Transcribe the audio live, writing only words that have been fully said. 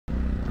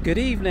Good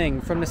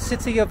evening from the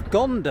city of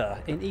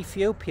Gondar in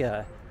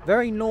Ethiopia,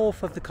 very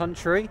north of the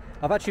country.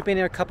 I've actually been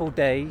here a couple of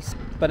days,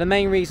 but the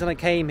main reason I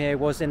came here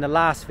was in the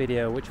last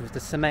video, which was the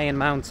Semayan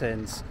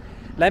Mountains.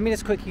 Let me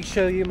just quickly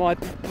show you my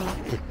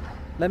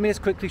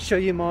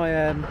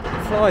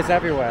flies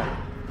everywhere.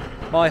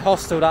 My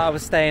hostel that I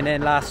was staying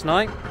in last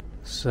night.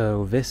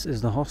 So this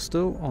is the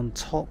hostel on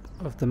top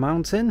of the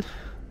mountain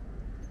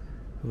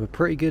with a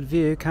pretty good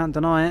view, can't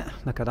deny it.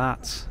 Look at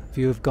that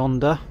view of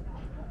Gondar.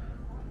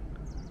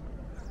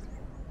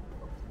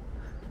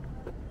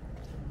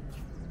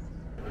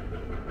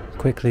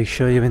 Quickly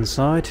show you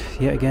inside.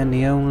 Yet again,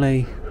 the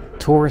only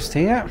tourist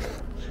here.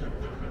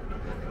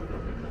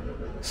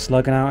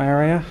 Slugging out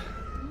area.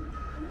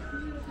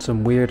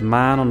 Some weird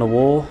man on the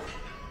wall.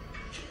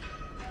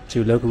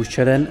 Two locals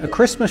chilling. A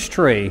Christmas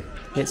tree.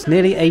 It's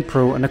nearly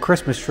April and the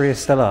Christmas tree is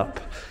still up.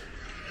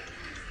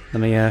 Let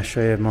me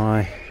show you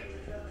my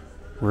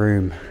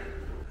room.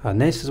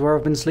 And this is where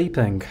I've been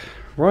sleeping.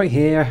 Right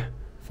here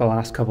for the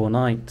last couple of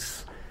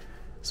nights.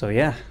 So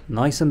yeah,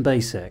 nice and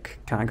basic.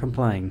 Can't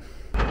complain.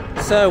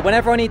 So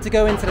whenever I need to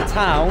go into the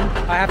town,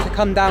 I have to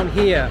come down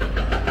here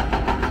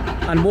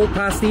and walk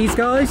past these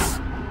guys.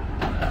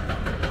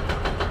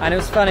 And it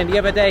was funny, the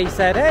other day he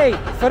said, "Hey,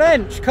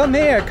 French, come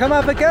here, come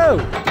have a go."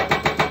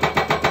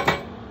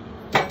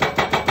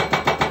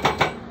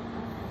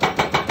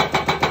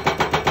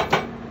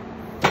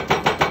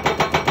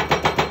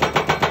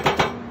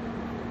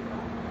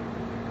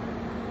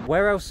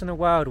 Where else in the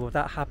world would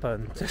that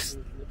happen? Just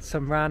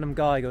some random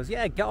guy goes,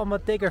 "Yeah, get on my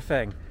digger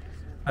thing."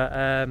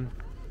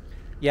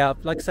 Yeah,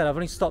 like I said, I've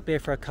only stopped here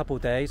for a couple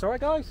of days.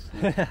 Alright guys?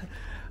 I've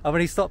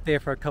only stopped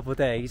here for a couple of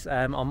days.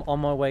 I'm on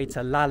my way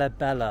to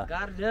Lalibela.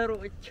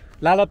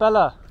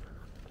 Lalibela!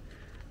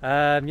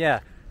 Yeah,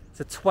 it's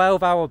a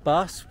 12-hour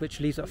bus which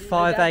leaves at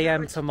 5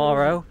 AM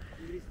tomorrow.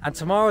 And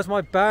tomorrow's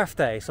my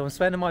birthday, so I'm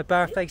spending my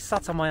birthday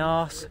sat on my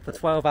arse for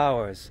 12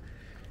 hours.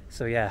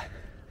 So yeah,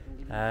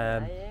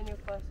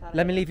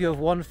 let me leave you with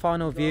one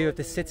final view of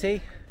the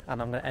city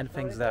and I'm going to end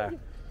things there.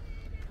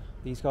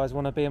 These guys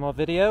want to be in my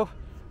video.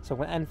 So I'm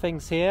going to end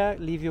things here,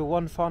 leave you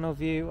one final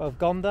view of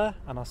Gondar,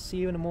 and I'll see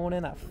you in the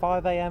morning at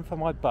 5 AM for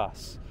my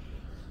bus.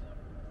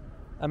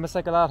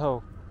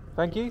 Amasagalado.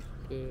 Thank you?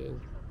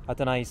 I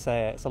don't know how you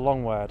say it, it's a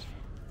long word.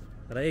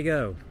 But there you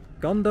go,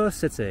 Gondar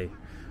City.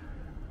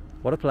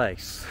 What a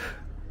place.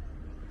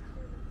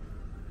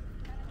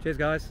 Cheers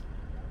guys.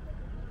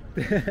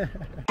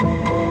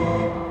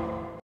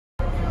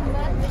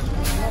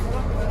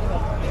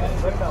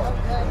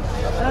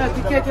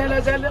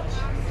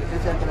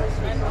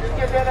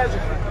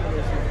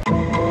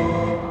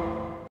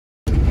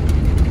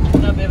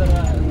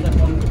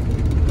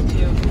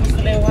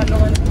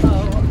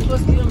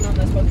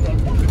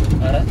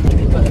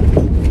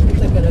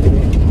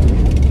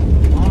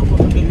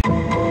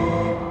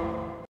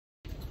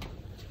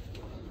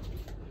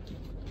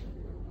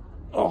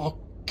 Oh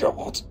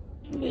God.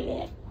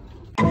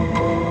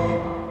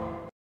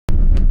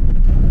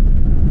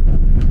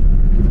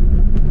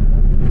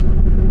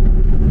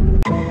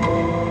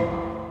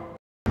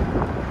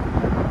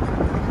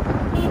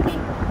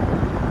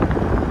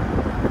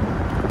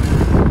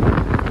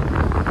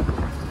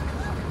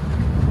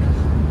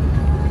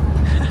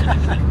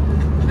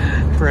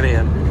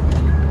 Brilliant.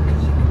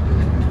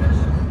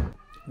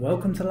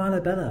 Welcome to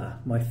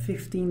Lalibela, my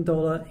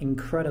 $15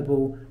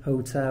 incredible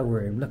hotel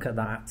room. Look at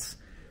that.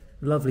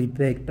 Lovely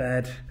big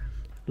bed,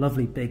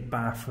 lovely big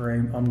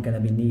bathroom. I'm going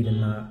to be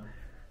needing that.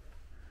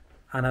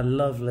 And a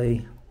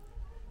lovely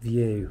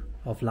view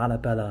of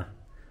Lalibela.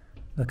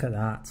 Look at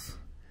that.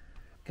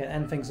 Okay,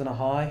 end things on a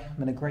high.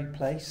 I'm in a great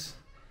place.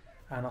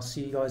 And I'll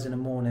see you guys in the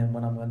morning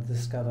when I'm going to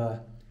discover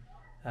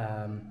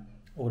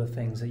all the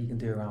things that you can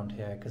do around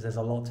here, because there's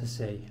a lot to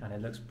see and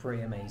it looks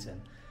pretty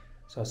amazing.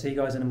 So I'll see you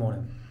guys in the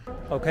morning.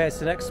 Okay, it's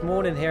the next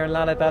morning here in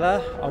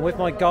Lalibela. I'm with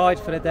my guide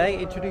for the day.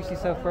 Introduce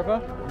yourself,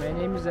 brother. My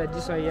name is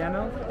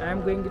Adisoyano.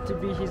 I'm going to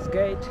be his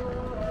guide.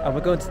 And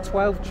we're going to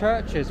 12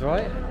 churches,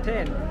 right?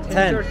 10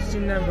 churches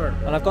in number.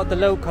 And I've got the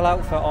local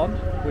outfit on,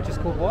 which is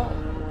called what?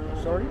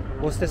 Sorry?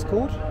 What's this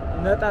called?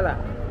 Nutella.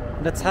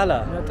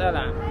 Nutella?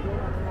 Nutella.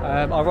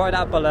 I'll write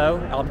that below.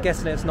 I'm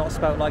guessing it's not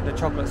spelled like the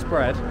chocolate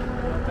spread.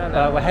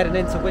 We're heading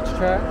into which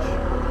church?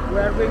 We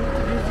are going to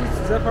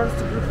visit the first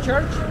group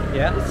church.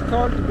 Yeah. It's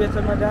called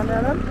Beta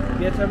Madanaram,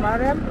 Beta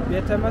Mariam,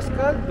 Beta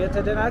Maskal,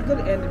 Beta Denagel,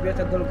 and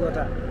Beta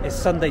Golgotha. It's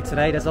Sunday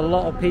today. There's a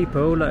lot of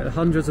people, like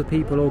hundreds of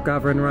people all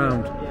gathering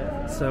around.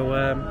 Yeah. So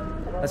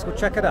let's go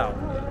check it out.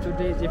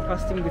 Today is the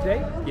fasting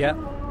day. Yeah.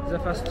 The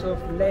fast of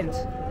Lent.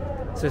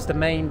 So it's the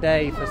main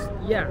day for...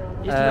 Yeah.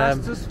 It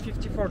lasts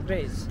 54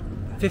 days.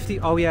 50?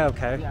 Oh yeah,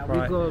 okay. Yeah,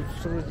 right. we go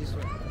through this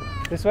way.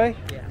 This way?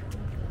 Yeah.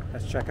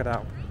 Let's check it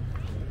out.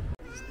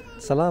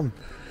 Salam.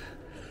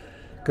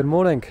 Good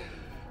morning.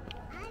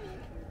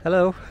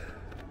 Hello.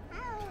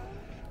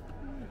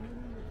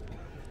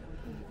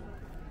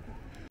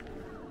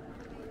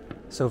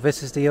 So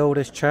this is the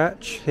oldest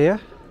church here?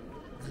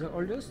 The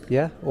oldest?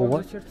 Yeah, or all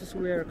what? the churches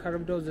were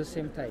carved out the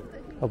same time.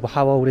 Oh, but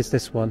how old is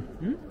this one?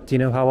 Do you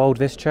know how old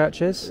this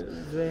church is?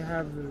 They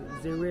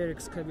were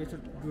excavated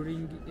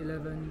during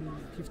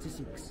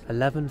 1156.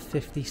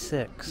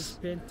 1156. They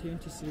spent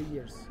 23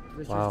 years.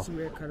 The Wow. churches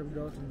were carved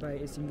out by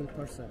a single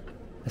person.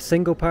 A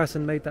single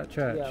person made that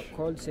church? Yeah,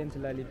 called Saint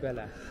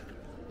Lalibela.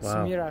 It's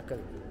Wow. a miracle.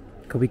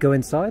 Could we go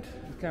inside?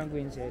 You can't go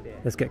inside there.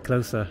 Let's get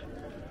closer.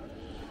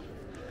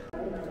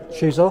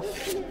 Shoes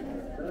off.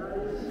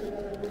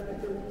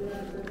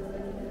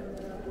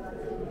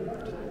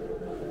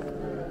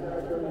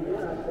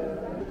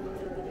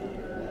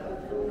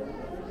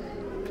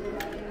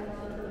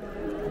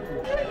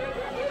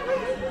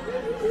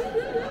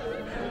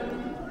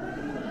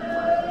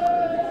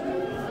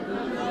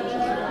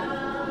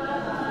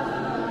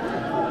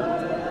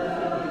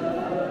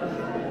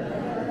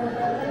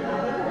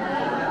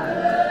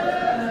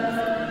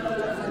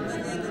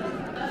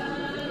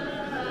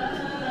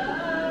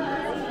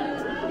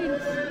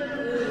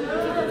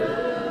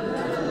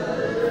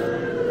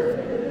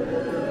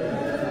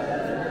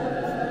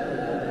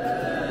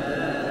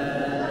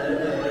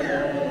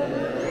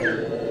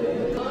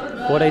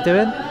 What are they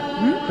doing?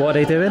 What are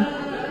they doing?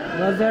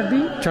 What they're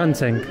doing?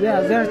 Chanting.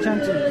 Yeah, they're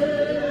chanting.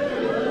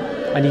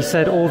 And you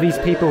said all these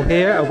people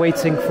here are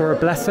waiting for a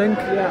blessing?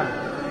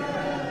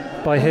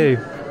 Yeah. By who?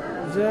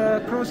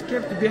 The cross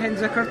kept behind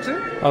the curtain,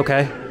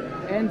 Okay.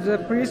 and the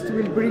priest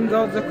will bring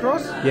out the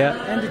cross Yeah.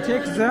 and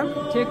take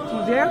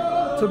to there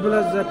to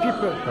bless the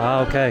people.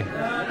 Ah, okay.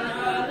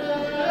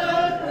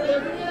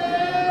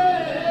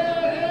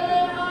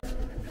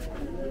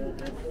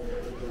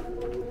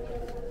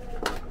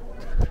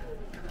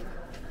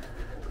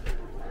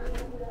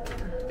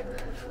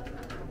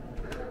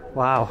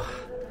 Wow,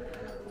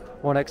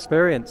 what an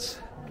experience.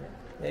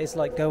 It's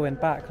like going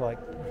back like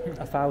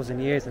 1,000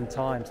 years in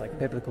times, like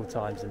biblical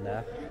times in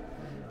there.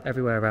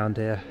 Everywhere around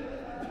here.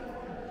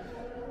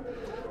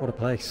 What a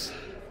place.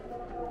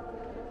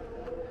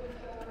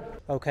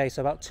 Okay,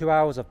 so about 2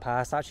 hours have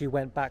passed. I actually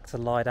went back to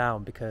lie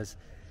down because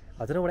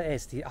I don't know what it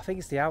is. I think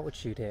it's the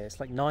altitude here. It's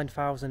like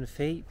 9,000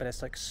 feet, but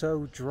it's like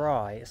so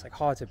dry. It's like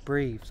hard to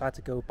breathe. So I had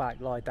to go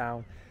back, lie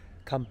down,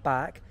 come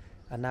back.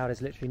 And now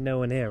there's literally no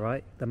one here,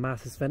 right? The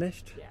mass is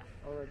finished. Yeah,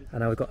 already.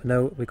 And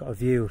now we've got a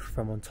view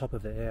from on top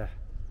of it here.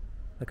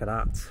 Look at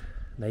that,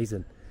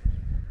 amazing.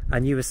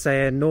 And you were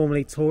saying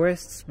normally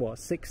tourists, what,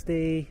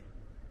 60,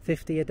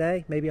 50 a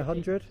day, maybe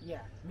 100? Yeah,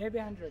 maybe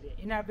 100.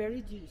 In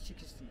average,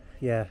 60.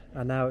 Yeah,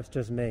 and now it's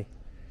just me.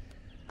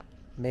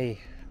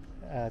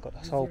 Got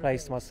this whole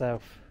place to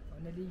myself.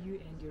 Only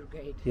you and your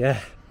guide. Yeah,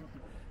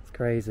 it's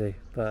crazy.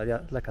 But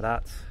yeah, look at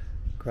that,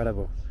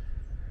 incredible.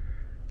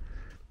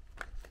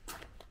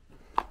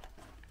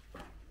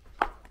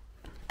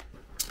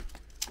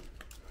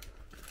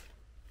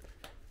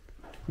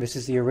 This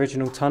is the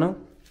original tunnel?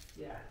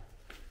 Yeah.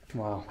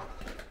 Wow.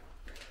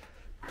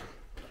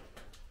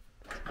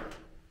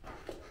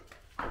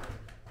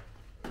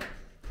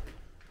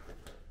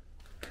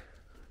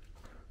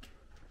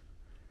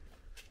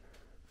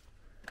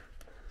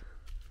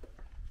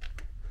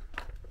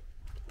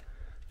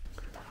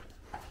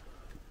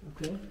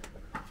 Okay.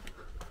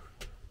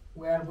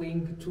 We are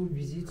going to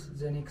visit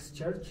the next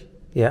church.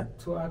 Yeah.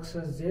 To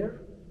access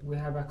there, we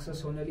have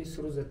access only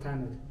through the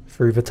tunnel.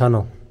 Through the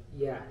tunnel?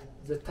 Yeah.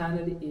 The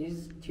tunnel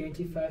is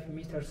 25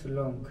 meters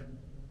long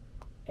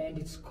and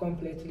it's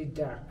completely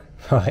dark.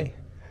 Right.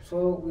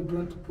 So we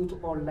don't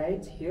put our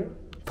light here.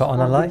 Put on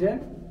a light?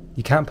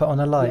 You can't put on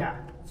a light? Yeah,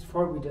 it's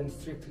forbidden,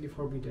 strictly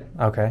forbidden.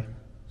 Okay.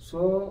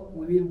 So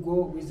we will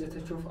go with the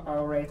touch of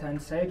our right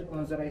hand side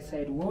on the right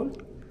side wall.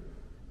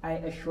 I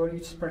assure you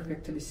it's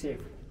perfectly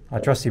safe. I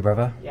trust you,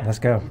 brother. Yeah, Let's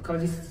go.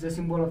 because it's the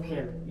symbol of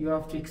hell. You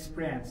have to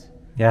experience.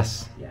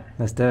 Yes. Yeah.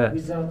 Let's do it.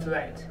 Without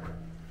light.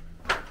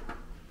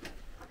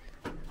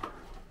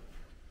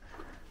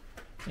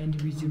 And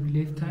with your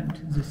left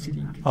hand, the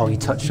ceiling. Oh, you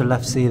touched the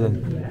left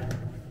ceiling. Yeah.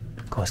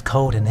 God, it's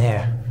cold in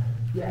here.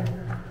 Yeah.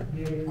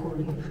 Very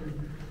cold.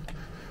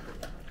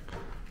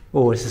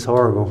 Oh, this is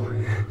horrible.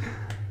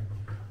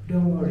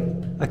 Don't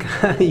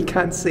worry. You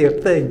can't see a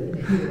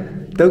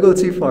thing. Don't go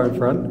too far in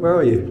front. Where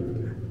are you?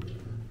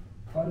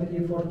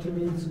 Only 40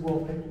 minutes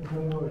walk.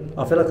 Don't worry.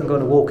 I feel like I'm going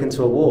to walk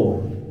into a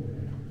wall.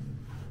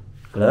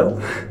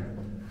 Hello?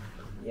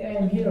 Yeah,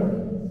 I'm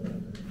here.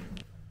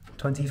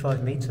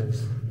 25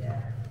 meters.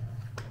 Yeah.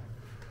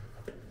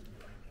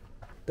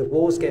 The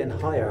wall's getting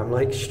higher. I'm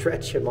like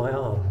stretching my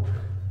arm.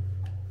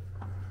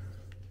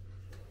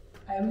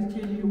 I will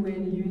tell you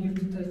when you need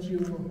to touch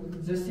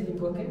the ceiling,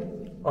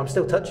 okay? I'm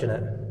still touching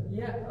it.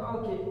 Yeah,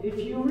 okay. If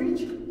you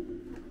reach,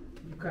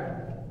 you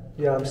can.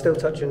 Yeah, I'm still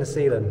touching the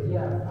ceiling.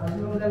 Yeah, as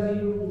long as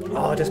you...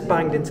 Oh, I just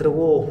banged into the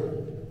wall.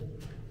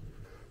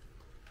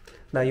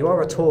 Now, you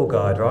are a tour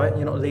guide, right?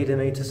 You're not leading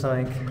me to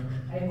something...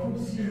 I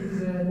could see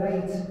the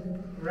light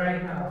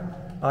right now.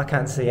 I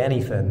can't see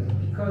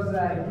anything. Because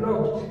I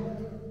blocked.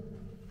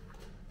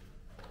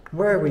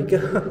 Where are we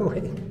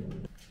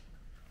going?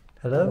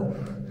 Hello?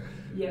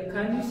 Yeah,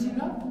 can you see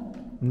now?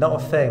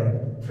 Not a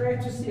thing. Try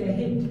to see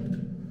ahead.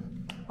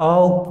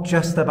 Oh,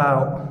 just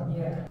about.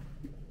 Yeah.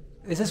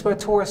 Is this where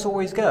tourists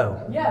always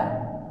go?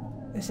 Yeah.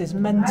 This is I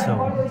mental.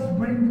 always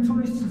bring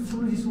tourists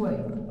through this way.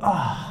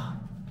 Ah,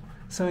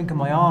 something in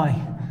my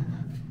eye.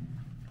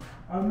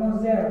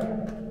 Almost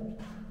there.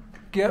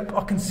 Yep,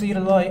 I can see the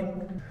light.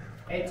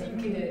 I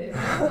think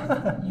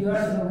you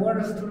are the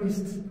worst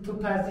tourist to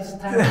pass this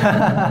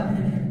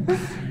time.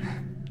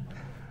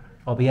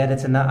 I'll be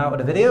editing that out of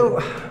the video.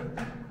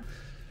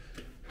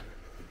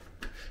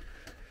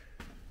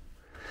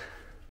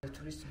 The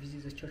tourists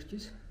visit the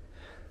churches,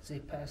 they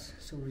pass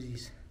through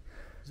this.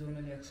 The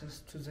only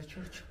access to the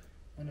church,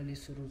 only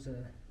through the...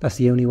 That's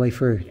the only way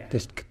through, Yeah.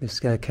 this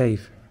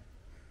cave.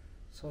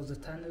 So the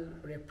tunnel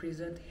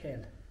represent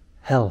hell.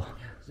 Hell.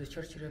 The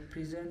church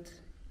represent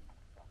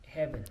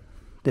heaven.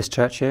 This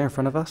church here in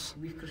front of us?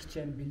 We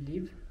Christians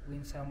believe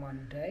when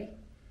someone die,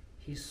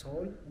 his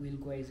soul will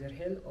go either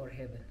hell or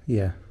heaven.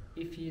 Yeah.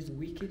 If he is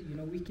wicked, you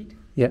know wicked?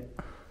 Yeah.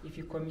 If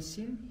he commits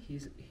sin,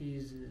 his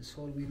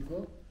soul will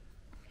go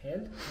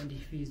hell, and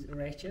if he is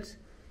righteous,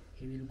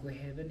 he will go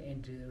heaven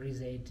and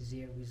reside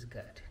there with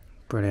God.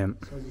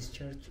 Brilliant. So this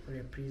church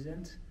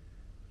represents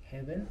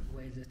heaven,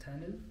 while the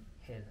tunnel,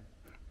 hell.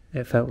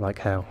 It felt like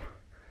hell.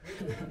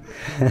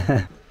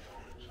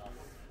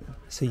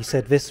 So you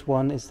said this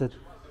one is the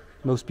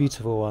most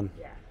beautiful one?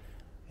 Yeah.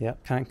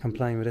 Yep, can't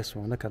complain with this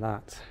one. Look at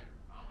that.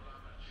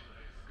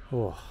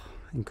 Oh,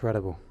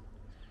 incredible.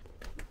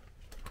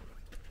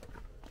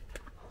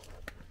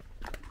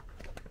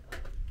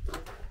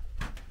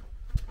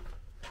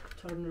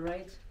 Turn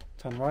right.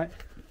 Turn right.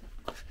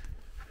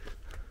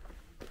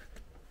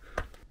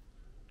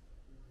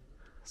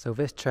 So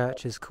this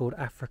church is called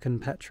African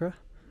Petra,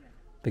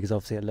 because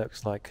obviously it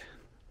looks like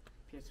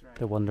That's right.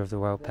 the wonder of the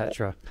world,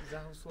 Petra. The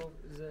house of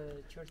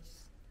the church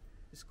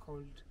is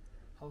called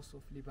House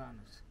of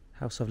Libanus.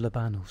 House of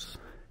Libanus.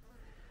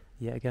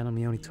 Yet again, I'm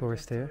the only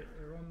tourist here.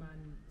 A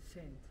Roman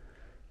saint.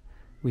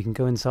 We can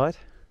go inside.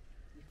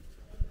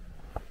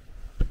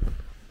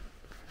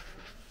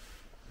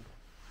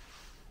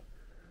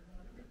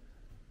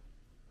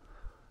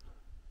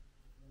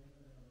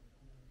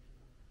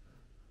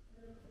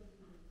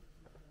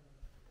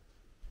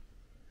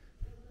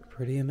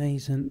 Pretty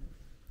amazing.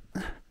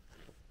 Okay.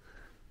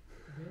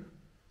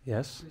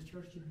 Yes. The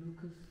church in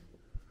Lucas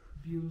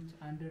built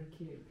under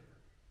cave.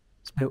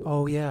 It's built.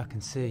 Oh yeah, I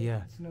can see.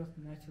 Yeah. It's not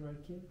natural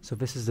cave. So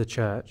this is the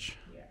church,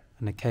 Yeah.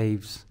 and the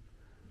caves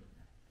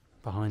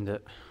behind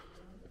it.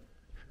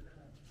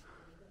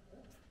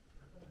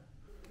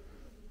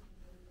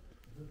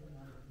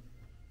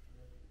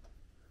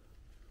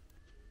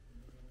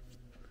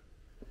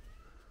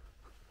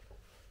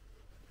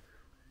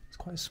 It's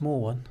quite a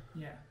small one.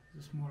 Yeah,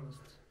 the smallest.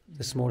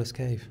 The smallest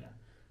cave. Yeah.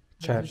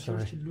 Church, The sorry.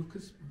 church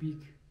looks big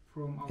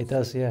from outside. It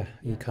does, yeah.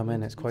 You Yeah, come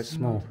in, but it's quite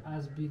small. Not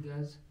as big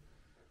as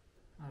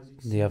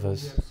it's The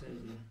others. on the outside,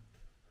 yeah.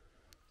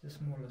 The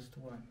smallest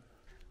one.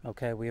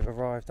 Okay, we have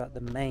arrived at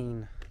the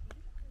main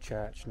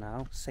church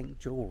now, St.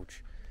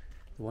 George.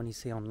 The one you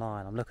see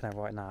online. I'm looking at it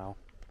right now.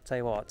 I'll tell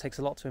you what, it takes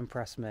a lot to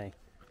impress me.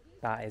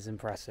 That is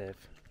impressive.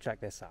 Check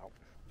this out.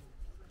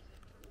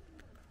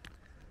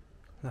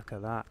 Look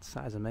at that.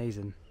 That is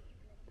amazing.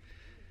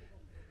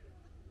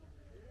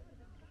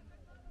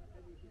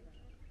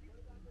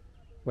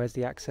 Where's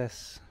the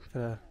access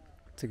to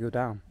go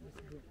down?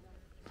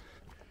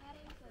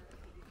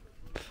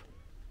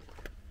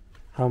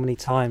 How many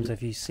times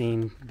have you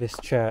seen this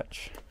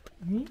church?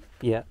 Me?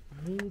 Yeah.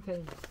 Many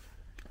times.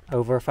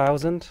 Over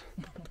 1,000?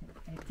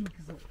 I think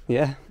so.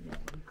 Yeah. Yeah,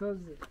 because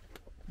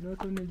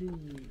not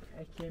only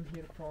I came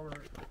here for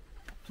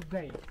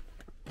today,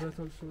 but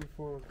also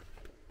for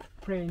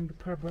praying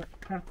purpose.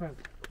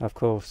 Of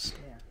course.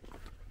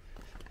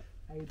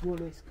 Yeah. I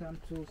always come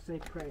to say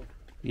prayer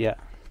Yeah.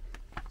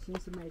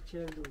 since my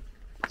childhood.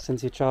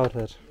 Since your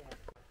childhood.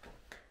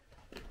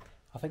 Yeah.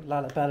 I think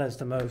Lalibela is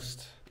the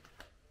most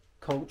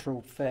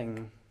cultural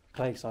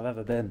place I've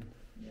ever been.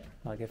 Yeah.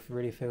 Like, it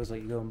really feels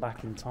like you're going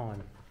back in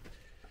time.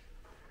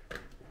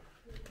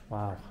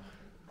 Wow.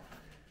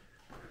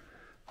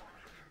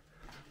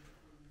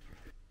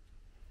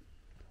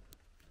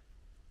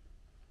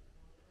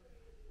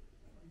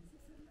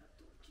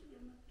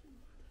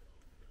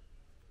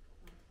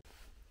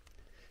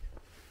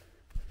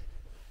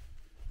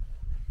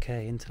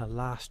 Okay, into the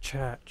last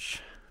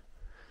church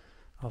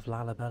of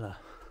Lalibela.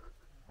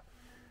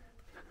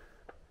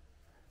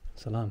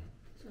 Salam.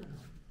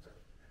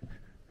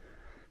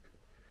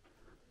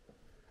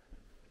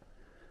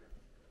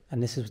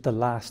 And this is the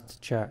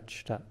last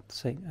church that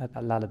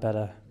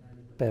Lalibela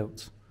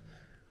built.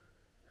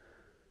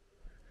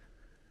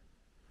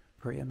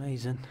 Pretty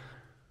amazing.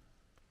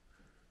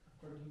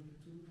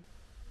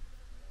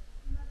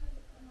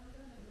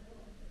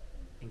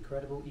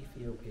 Incredible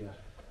Ethiopia.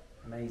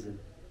 Amazing.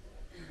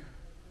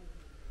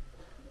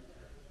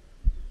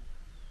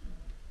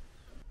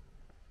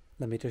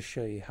 Let me just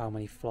show you how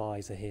many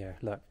flies are here.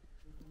 Look.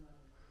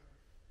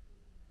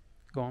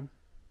 Go on.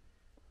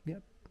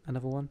 Yep.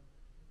 Another one.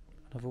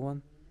 Another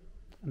one.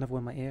 Another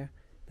one in my ear.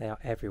 They are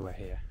everywhere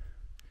here.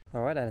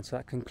 Alright then, so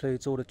that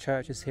concludes all the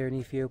churches here in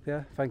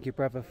Ethiopia. Thank you,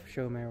 brother, for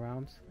showing me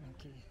around.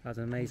 Okay. That was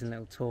an amazing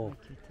little tour.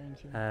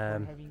 Thank you for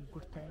having a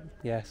good time.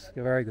 Yes,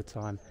 a very good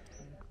time.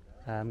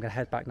 I'm going to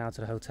head back now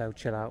to the hotel,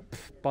 chill out.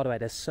 By the way,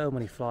 there's so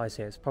many flies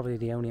here. It's probably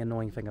the only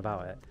annoying thing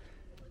about it.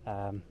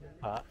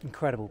 But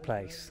incredible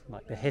place.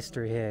 Like, the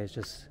history here is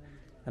just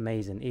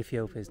amazing.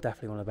 Ethiopia is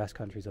definitely one of the best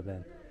countries I've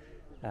been.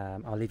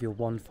 I'll leave you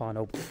one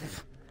final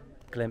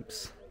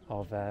glimpse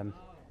of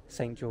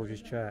St.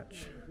 George's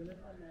Church.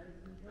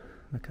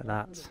 Look at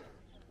that.